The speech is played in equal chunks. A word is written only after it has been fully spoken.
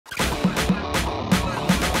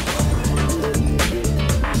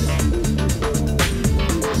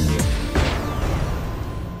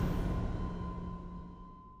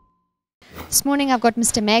This morning I've got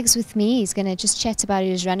Mr. Mags with me. He's going to just chat about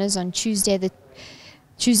his runners on Tuesday the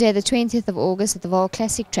 20th of August at the Vaal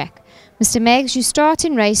Classic track. Mr. Mags, you start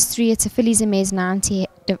in race 3. It's a fillies and mares 90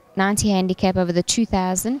 handicap over the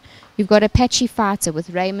 2000. You've got Apache Fighter with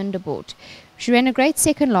Raymond aboard. She ran a great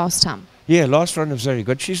second last time. Yeah, last run was very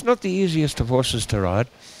good. She's not the easiest of horses to ride.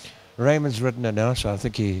 Raymond's ridden her now, so I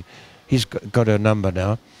think he's got her number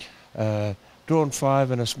now. Drawn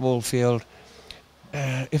 5 in a small field.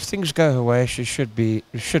 If things go her way, she should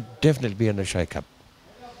definitely be in the shake-up.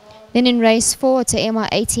 Then in race 4, it's a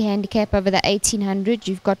MR80 handicap over the 1800.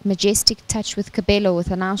 You've got Majestic Touch with Cabello with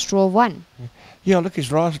a nice draw of 1. Yeah, look, his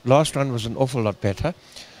last run was an awful lot better.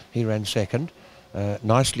 He ran second,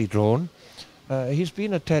 nicely drawn. He's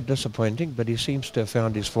been a tad disappointing, but he seems to have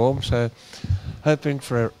found his form, so hoping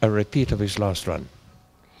for a repeat of his last run.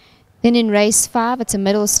 Then in race 5, it's a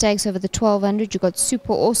middle stakes over the 1200. You've got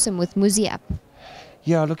Super Awesome with Muzi up.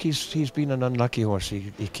 Yeah, look, he's been an unlucky horse.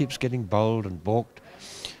 He keeps getting bowled and balked,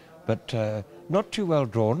 but not too well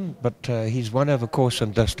drawn, but he's won over course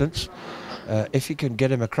and distance. If you can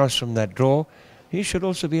get him across from that draw, he should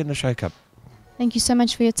also be in the shake-up. Thank you so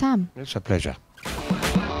much for your time. It's a pleasure.